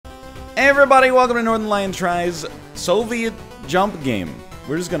Hey everybody, welcome to Northernlion Tries Soviet Jump Game.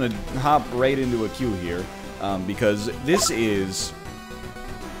 We're just gonna hop right into a queue here, because this is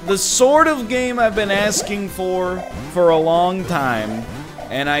the sort of game I've been asking for a long time,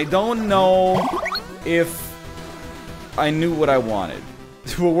 and I don't know if I knew what I wanted.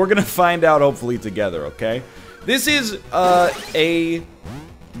 Well, we're gonna find out hopefully together, okay? This is a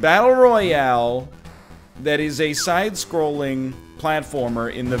Battle Royale that is a side-scrolling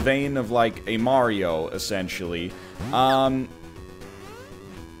platformer in the vein of like a Mario, essentially,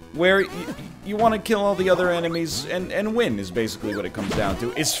 where you want to kill all the other enemies and win is basically what it comes down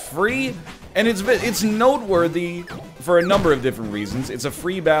to. It's free, and it's noteworthy for a number of different reasons. It's a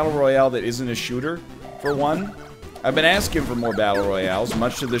free Battle Royale that isn't a shooter, for one. I've been asking for more Battle Royales,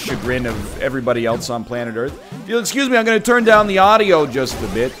 much to the chagrin of everybody else on planet Earth. If you'll excuse me, I'm going to turn down the audio just a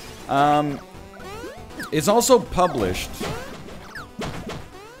bit. It's also published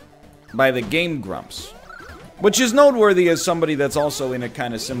by the Game Grumps, which is noteworthy as somebody that's also in a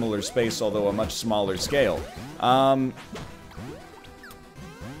kind of similar space, although a much smaller scale. I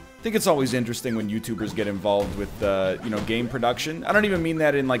think it's always interesting when YouTubers get involved with, you know, game production. I don't even mean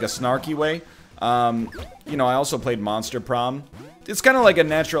that in like a snarky way. You know, I also played Monster Prom. It's kind of like a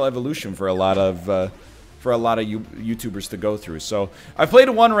natural evolution for a lot of YouTubers to go through. So I played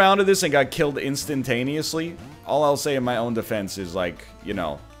one round of this and got killed instantaneously. All I'll say in my own defense is, like, you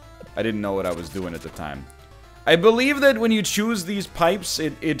know, I didn't know what I was doing at the time. I believe that when you choose these pipes,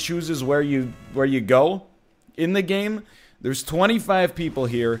 it chooses where you go in the game. There's 25 people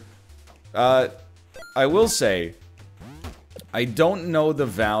here. I will say, I don't know the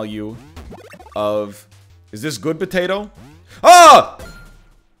value of... Is this good potato? Ah!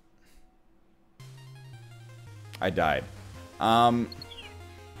 I died.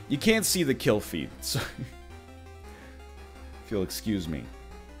 You can't see the kill feed, so if you'll excuse me.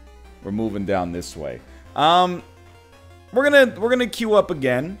 We're moving down this way. We're gonna queue up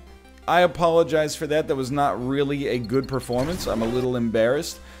again. I apologize for that. That was not really a good performance. I'm a little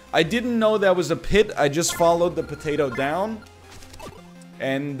embarrassed. I didn't know that was a pit. I just followed the potato down.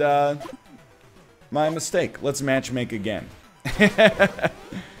 And, my mistake. Let's matchmake again.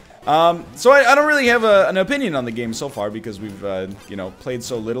 So I don't really have an opinion on the game so far because we've, you know, played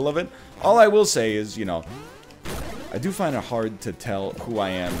so little of it. All I will say is, you know, I do find it hard to tell who I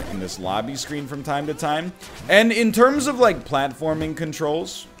am in this lobby screen from time to time. And in terms of, like, platforming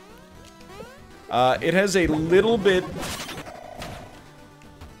controls, it has a little bit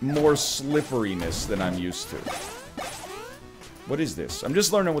more slipperiness than I'm used to. What is this? I'm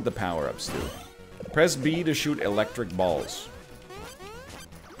just learning what the power-ups do. Press B to shoot electric balls.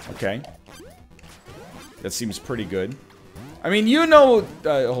 Okay. That seems pretty good. I mean, you know...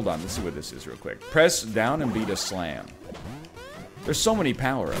 hold on, let's see what this is real quick. Press down and B to slam. There's so many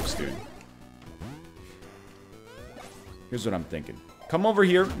power-ups, dude. Here's what I'm thinking. Come over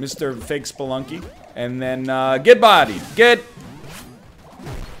here, Mr. Fake Spelunky, and then, get bodied. Get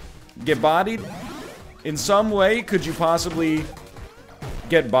bodied? In some way, could you possibly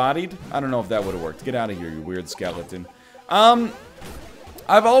get bodied? I don't know if that would have worked. Get out of here, you weird skeleton.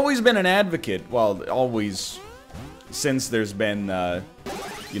 I've always been an advocate, well, always, since there's been,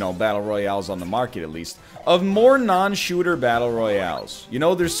 you know, Battle Royales on the market, at least, of more non-shooter Battle Royales. You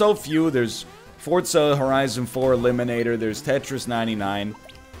know, there's so few. There's Forza Horizon 4 Eliminator, there's Tetris 99.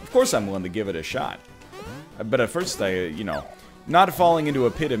 Of course I'm willing to give it a shot. But at first, you know, not falling into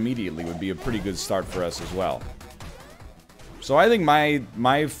a pit immediately would be a pretty good start for us as well. So I think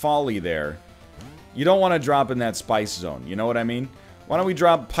my folly there, you don't want to drop in that spice zone, you know what I mean? Why don't we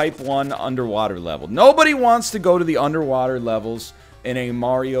drop Pipe 1 underwater level? Nobody wants to go to the underwater levels in a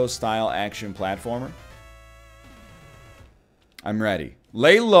Mario-style action platformer. I'm ready.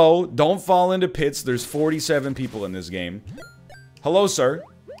 Lay low, don't fall into pits. There's 47 people in this game. Hello, sir.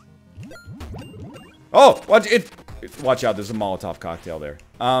 Oh, watch out, there's a Molotov cocktail there.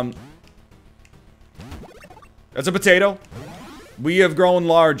 That's a potato. We have grown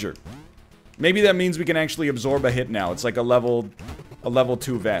larger. Maybe that means we can actually absorb a hit now. It's like a level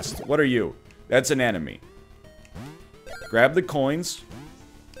 2 vest. What are you? That's an enemy. Grab the coins.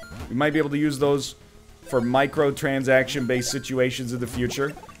 We might be able to use those for microtransaction-based situations in the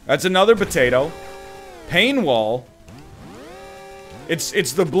future. That's another potato. Pain wall.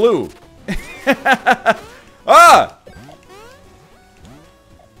 It's the blue. Ah!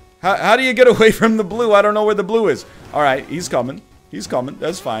 How do you get away from the blue? I don't know where the blue is. Alright, he's coming. He's coming.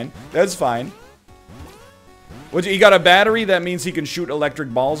 That's fine. That's fine. He got a battery? That means he can shoot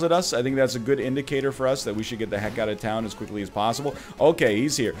electric balls at us. I think that's a good indicator for us that we should get the heck out of town as quickly as possible. Okay,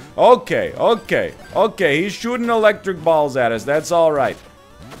 he's here. Okay, okay, okay. He's shooting electric balls at us. That's all right.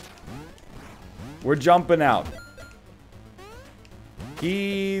 We're jumping out.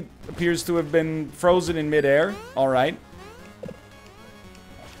 He appears to have been frozen in midair. Alright.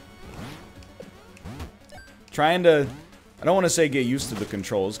 Trying to... I don't want to say get used to the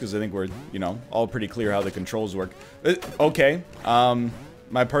controls, because I think we're, you know, all pretty clear how the controls work. Okay.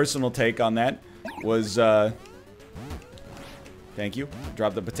 My personal take on that was, thank you.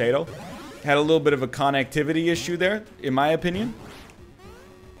 Dropped the potato. Had a little bit of a connectivity issue there, in my opinion.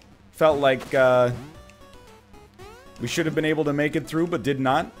 Felt like, we should have been able to make it through, but did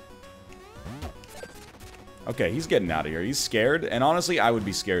not. Okay, he's getting out of here. He's scared, and honestly, I would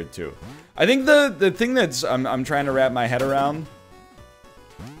be scared too. I think the thing that's I'm trying to wrap my head around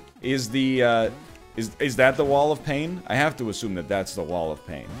is the is that the wall of pain? I have to assume that that's the wall of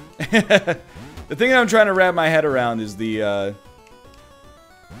pain. The thing that I'm trying to wrap my head around is the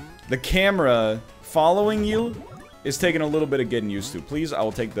camera following you is taking a little bit of getting used to. Please, I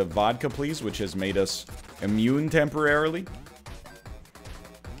will take the vodka, please, which has made us immune temporarily.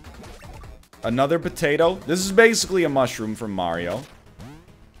 Another potato. This is basically a mushroom from Mario.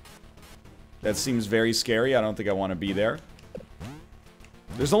 That seems very scary. I don't think I want to be there.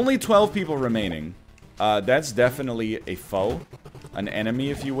 There's only 12 people remaining. That's definitely a foe. An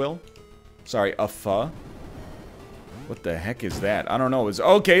enemy, if you will. Sorry, a foe. What the heck is that? I don't know.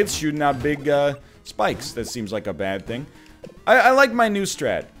 Okay, it's shooting out big spikes. That seems like a bad thing. I like my new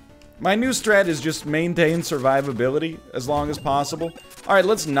strat. My new strat is just maintain survivability as long as possible. Alright,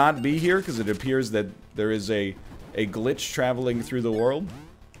 let's not be here, because it appears that there is a glitch traveling through the world.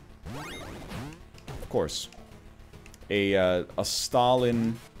 Of course. A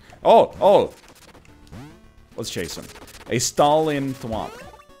Stalin... Oh! Let's chase him. A Stalin thwomp.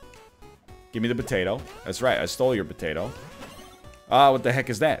 Give me the potato. That's right, I stole your potato. What the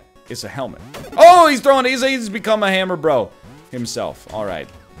heck is that? It's a helmet. Oh, he's throwing... He's become a hammer bro himself. Alright.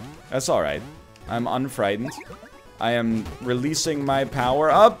 That's alright. I'm unfrightened. I am releasing my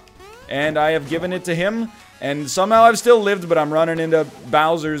power up, and I have given it to him, and somehow I've still lived, but I'm running into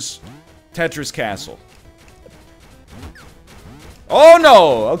Bowser's Tetris castle. Oh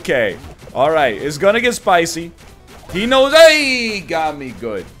no! Okay. Alright, it's gonna get spicy. He knows. Hey! Got me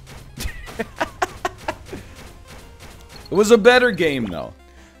good. It was a better game though.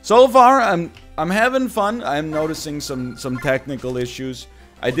 So far, I'm having fun. I'm noticing some technical issues.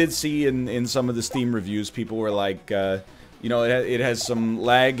 I did see in some of the Steam reviews, people were like, you know, it has some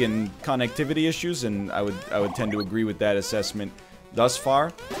lag and connectivity issues, and I would tend to agree with that assessment thus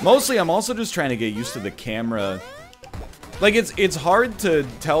far. Mostly, I'm also just trying to get used to the camera. Like, it's hard to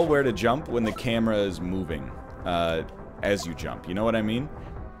tell where to jump when the camera is moving as you jump. You know what I mean?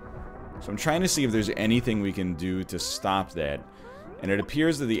 So I'm trying to see if there's anything we can do to stop that. And it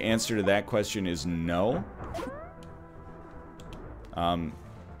appears that the answer to that question is no. I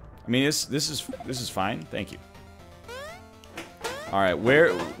mean, this is fine. Thank you. All right,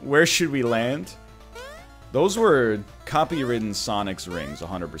 where should we land? Those were copy-ridden Sonic's rings,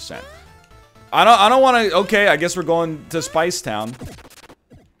 100%. I don't want to. Okay, I guess we're going to Spice Town.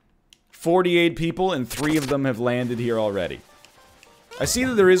 48 people, and 3 of them have landed here already. I see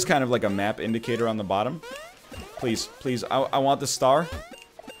that there is kind of like a map indicator on the bottom. Please, please, I want the star.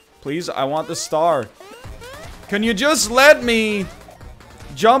 Please, I want the star. Can you just let me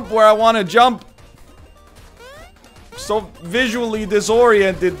jump where I want to jump? So visually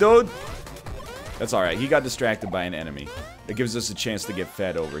disoriented, dude. That's alright. He got distracted by an enemy. It gives us a chance to get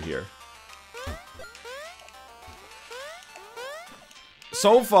fed over here.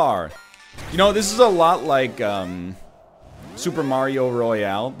 So far, you know, this is a lot like Super Mario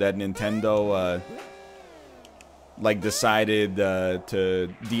Royale that Nintendo like decided to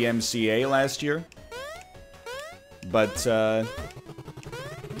DMCA last year. But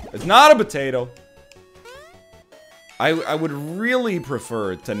it's not a potato. I would really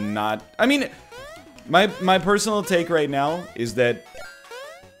prefer to not. I mean, my personal take right now is that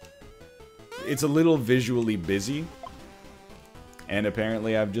it's a little visually busy. And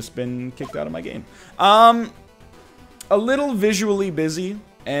apparently I've just been kicked out of my game. A little visually busy,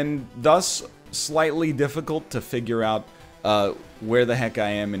 and thus slightly difficult to figure out where the heck I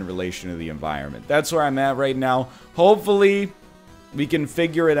am in relation to the environment. That's where I'm at right now. Hopefully, we can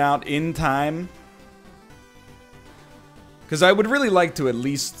figure it out in time. Because I would really like to at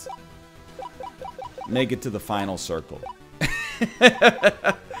least make it to the final circle.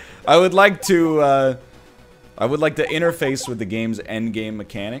 I would like to interface with the game's endgame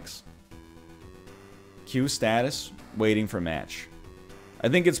mechanics. Queue status, waiting for match. I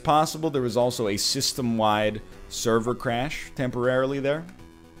think it's possible there was also a system-wide server crash temporarily there.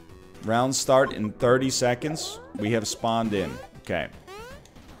 Round start in 30 seconds. We have spawned in. Okay.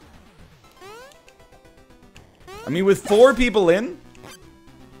 I mean, with 4 people in,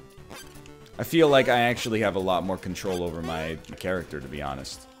 I feel like I actually have a lot more control over my character, to be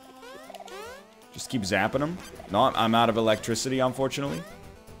honest. Just keep zapping them. No, I'm out of electricity, unfortunately.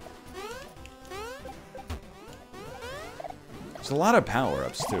 There's a lot of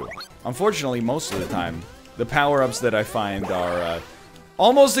power-ups, too. Unfortunately, most of the time, the power-ups that I find are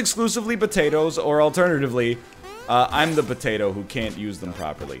almost exclusively potatoes, or alternatively, I'm the potato who can't use them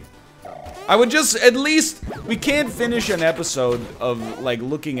properly. I would just, at least, we can't finish an episode of, like,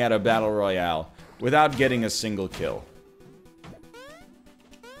 looking at a Battle Royale without getting a single kill.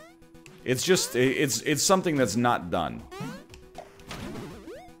 It's just, it's something that's not done.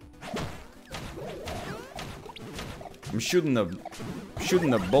 I'm shooting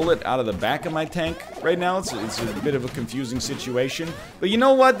the bullet out of the back of my tank right now. It's a bit of a confusing situation. But you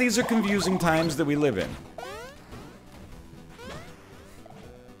know what? These are confusing times that we live in.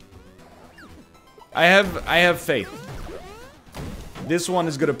 I have faith. This one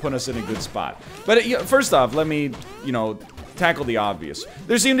is gonna put us in a good spot. But first off, let me, you know, tackle the obvious.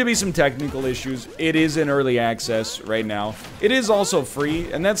 There seem to be some technical issues. It is in early access right now. It is also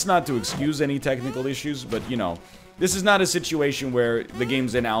free, and that's not to excuse any technical issues, but, you know, this is not a situation where the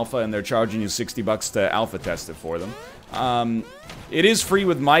game's in alpha and they're charging you 60 bucks to alpha test it for them. It is free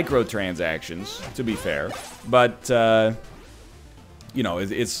with microtransactions, to be fair, but, you know,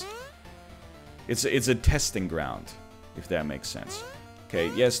 it's a testing ground, if that makes sense. Okay,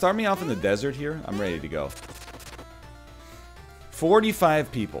 yeah, start me off in the desert here. I'm ready to go.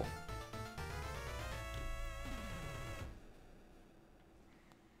 45 people.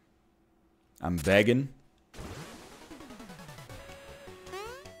 I'm begging.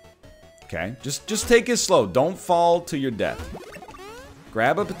 Okay, just take it slow. Don't fall to your death.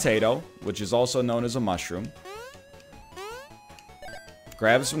 Grab a potato, which is also known as a mushroom.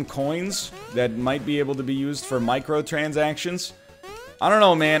 Grab some coins that might be able to be used for microtransactions. I don't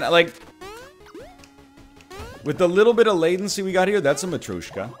know, man. Like, with the little bit of latency we got here, that's a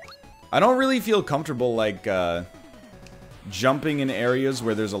Matrushka. I don't really feel comfortable, like, jumping in areas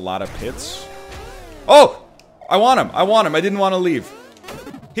where there's a lot of pits. Oh! I want him. I want him. I didn't want to leave.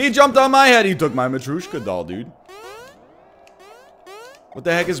 He jumped on my head. He took my Matrushka doll, dude. What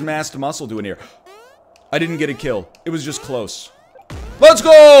the heck is masked muscle doing here? I didn't get a kill. It was just close. Let's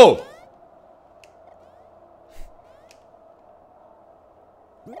go!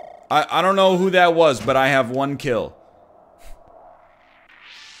 I don't know who that was, but I have 1 kill.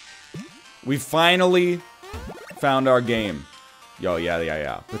 We finally found our game. Yo,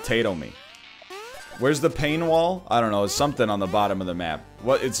 yeah. Potato me. Where's the pain wall? I don't know. It's something on the bottom of the map.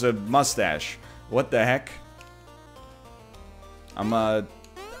 What? It's a mustache. What the heck? I'm a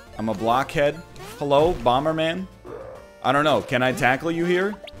blockhead. Hello, Bomberman? I don't know. Can I tackle you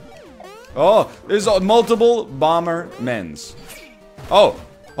here? Oh, there's multiple Bombermens. Oh!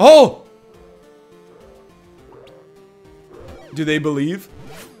 Oh! Do they believe?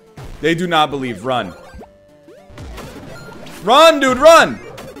 They do not believe. Run. Run, dude, run!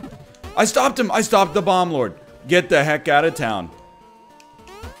 I stopped him. I stopped the bomb lord. Get the heck out of town.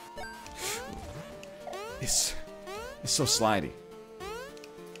 It's so slidey.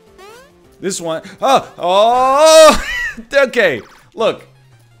 This one. Oh! Okay, look.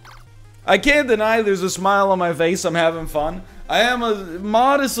 I can't deny there's a smile on my face. I'm having fun. I am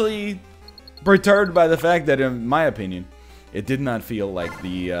modestly perturbed by the fact that, in my opinion, it did not feel like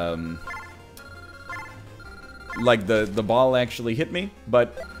the ball actually hit me,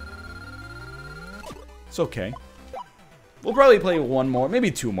 but it's okay. We'll probably play 1 more,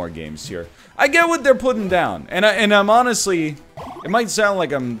 maybe 2 more games here. I get what they're putting down, and I'm honestly, it might sound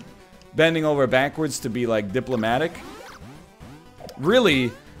like I'm bending over backwards to be like diplomatic.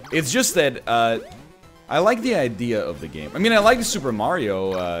 Really, it's just that I like the idea of the game. I mean, I like Super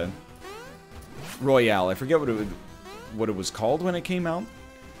Mario Royale. I forget what it was called when it came out.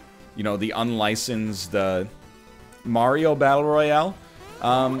 You know, the unlicensed Mario Battle Royale.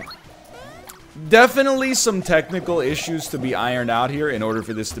 Definitely some technical issues to be ironed out here in order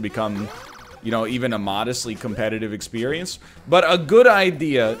for this to become, you know, even a modestly competitive experience. But a good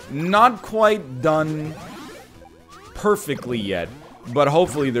idea, not quite done perfectly yet, but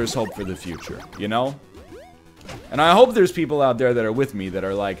hopefully there's hope for the future, you know? And I hope there's people out there that are with me that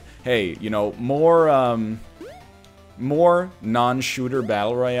are like, hey, you know, more non-shooter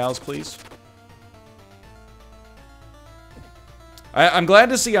battle royales, please. I'm glad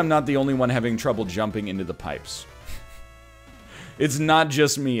to see I'm not the only one having trouble jumping into the pipes. It's not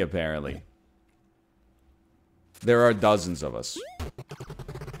just me, apparently. There are dozens of us.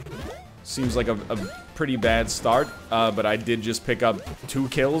 Seems like a pretty bad start, but I did just pick up 2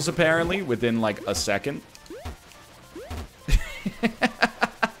 kills, apparently, within, like, a second.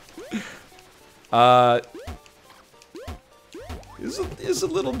 Is a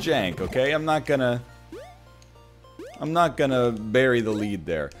little jank, okay? I'm not gonna bury the lead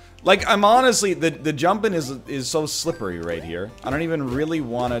there. Like, I'm honestly, the jumping is so slippery right here. I don't even really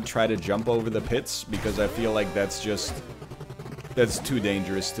want to try to jump over the pits because I feel like that's too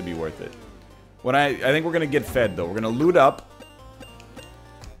dangerous to be worth it. I think we're gonna get fed though. We're gonna loot up.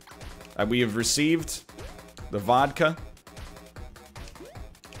 We have received the vodka.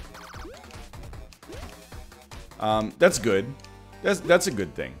 That's good. That's a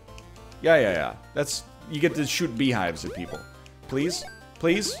good thing. Yeah. You get to shoot beehives at people. Please?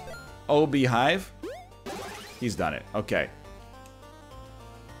 Please? Oh, beehive? He's done it. Okay.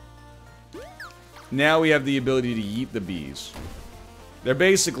 Now we have the ability to yeet the bees. They're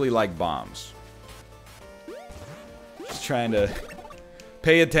basically like bombs. Just trying to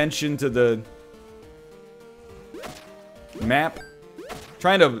pay attention to the map.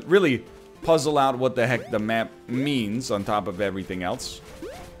 Trying to really puzzle out what the heck the map means on top of everything else.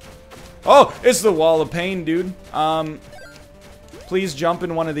 Oh, it's the wall of pain, dude. Please jump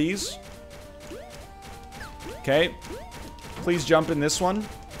in one of these. Okay. Please jump in this one.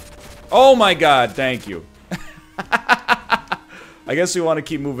 Oh my god, thank you. I guess we want to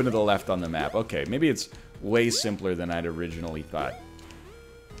keep moving to the left on the map. Okay, maybe it's way simpler than I'd originally thought.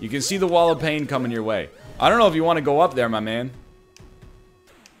 You can see the wall of pain coming your way. I don't know if you want to go up there, my man.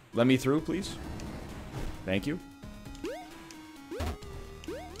 Let me through, please. Thank you.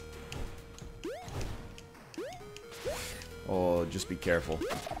 Oh, just be careful.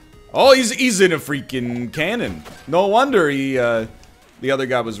 Oh, he's in a freaking cannon. No wonder the other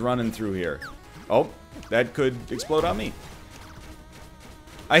guy was running through here. Oh, that could explode on me.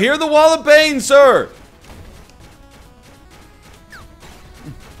 I hear the wall of pain, sir.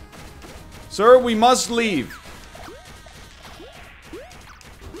 Sir, we must leave.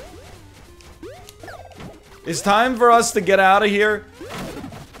 It's time for us to get out of here.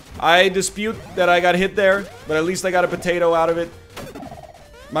 I dispute that I got hit there, but at least I got a potato out of it.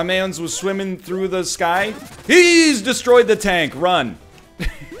 My man's was swimming through the sky. He's destroyed the tank. Run.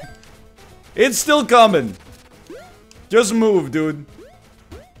 It's still coming. Just move, dude.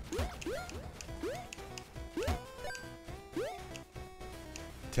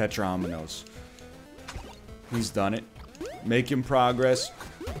 Tetrominoes. He's done it. Making progress.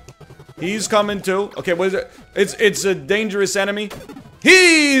 He's coming too. Okay, what is it? It's a dangerous enemy.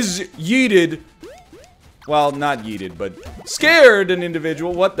 He's yeeted. Well, not yeeted, but scared an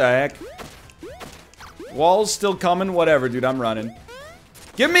individual. What the heck? Wall's still coming. Whatever, dude. I'm running.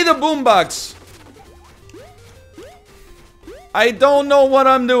 Give me the boombox. I don't know what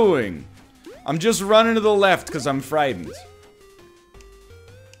I'm doing. I'm just running to the left because I'm frightened.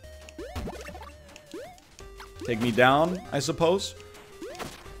 Take me down, I suppose.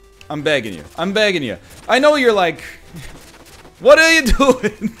 I'm begging you. I'm begging you. I know you're like, what are you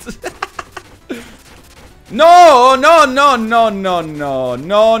doing? No, no, no, no, no, no,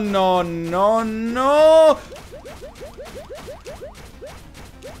 no, no, no, no.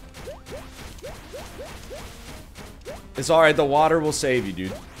 It's alright, the water will save you,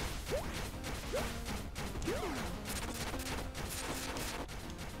 dude.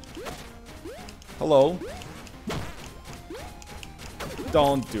 Hello.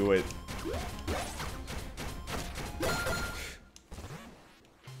 Don't do it.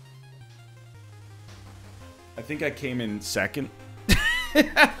 I think I came in second.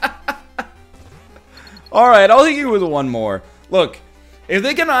 Alright, I'll hit you with one more. Look, if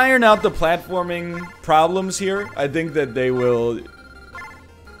they can iron out the platforming problems here, I think that they will...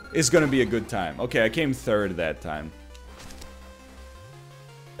 It's gonna be a good time. Okay, I came third that time.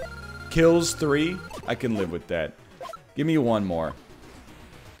 Kills 3? I can live with that. Give me one more.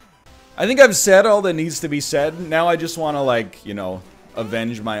 I think I've said all that needs to be said. Now I just want to, like, you know,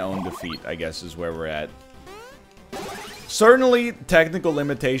 avenge my own defeat, I guess is where we're at. Certainly, technical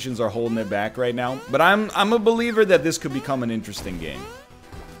limitations are holding it back right now, but I'm a believer that this could become an interesting game.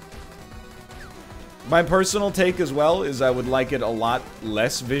 My personal take as well is I would like it a lot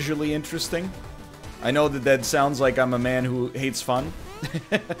less visually interesting. I know that that sounds like I'm a man who hates fun.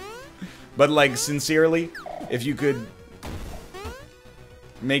 But, like, sincerely, if you could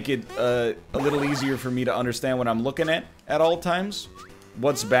make it a little easier for me to understand what I'm looking at all times,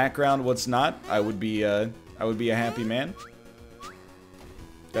 what's background, what's not, I would be a happy man.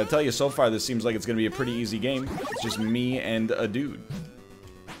 Gotta tell you, so far this seems like it's gonna be a pretty easy game. It's just me and a dude.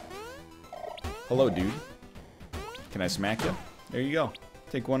 Hello, dude. Can I smack you? There you go.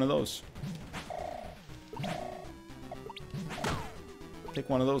 Take one of those. Take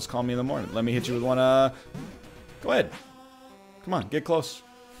one of those, call me in the morning. Let me hit you with one, go ahead. Come on, get close.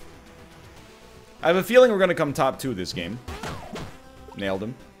 I have a feeling we're going to come top 2 this game. Nailed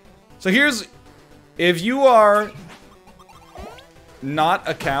him. So here's... If you are not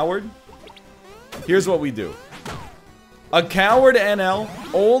a coward, here's what we do. A coward NL,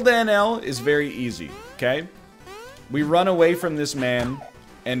 old NL is very easy, okay? We run away from this man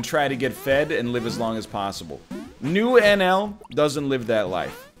and try to get fed and live as long as possible. New NL doesn't live that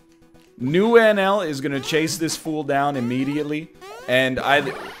life. New NL is going to chase this fool down immediately, and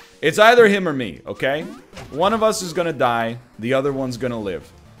it's either him or me, okay? One of us is going to die, the other one's going to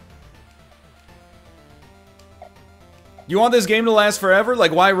live. You want this game to last forever?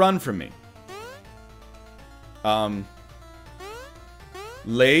 Like, why run from me?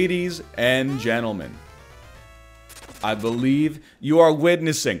 Ladies and gentlemen, I believe you are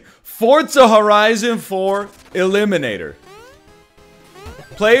witnessing Forza Horizon 4 Eliminator.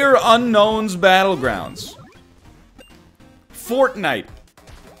 Player Unknown's Battlegrounds. Fortnite.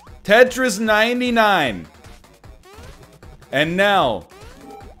 Tetris 99. And now,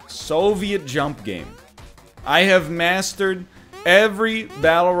 Soviet jump game. I have mastered every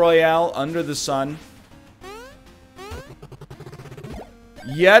Battle Royale under the sun.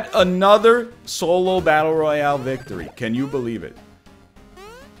 Yet another solo Battle Royale victory. Can you believe it?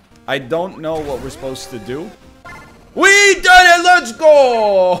 I don't know what we're supposed to do. We done it! Let's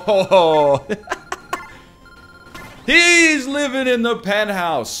go! He's living in the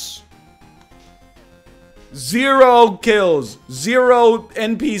penthouse. 0 kills. 0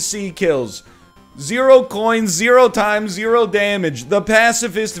 NPC kills. 0 coins, 0 time, 0 damage. The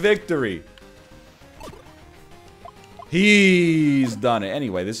pacifist victory. He's done it.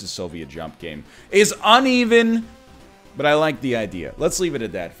 Anyway, this is Soviet jump game. It's uneven, but I like the idea. Let's leave it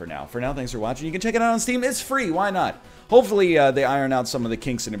at that for now. For now, thanks for watching. You can check it out on Steam. It's free. Why not? Hopefully, they iron out some of the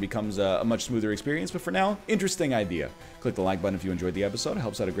kinks and it becomes a much smoother experience. But for now, interesting idea. Click the like button if you enjoyed the episode. It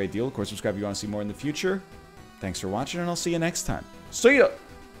helps out a great deal. Of course, subscribe if you want to see more in the future. Thanks for watching, and I'll see you next time. See ya!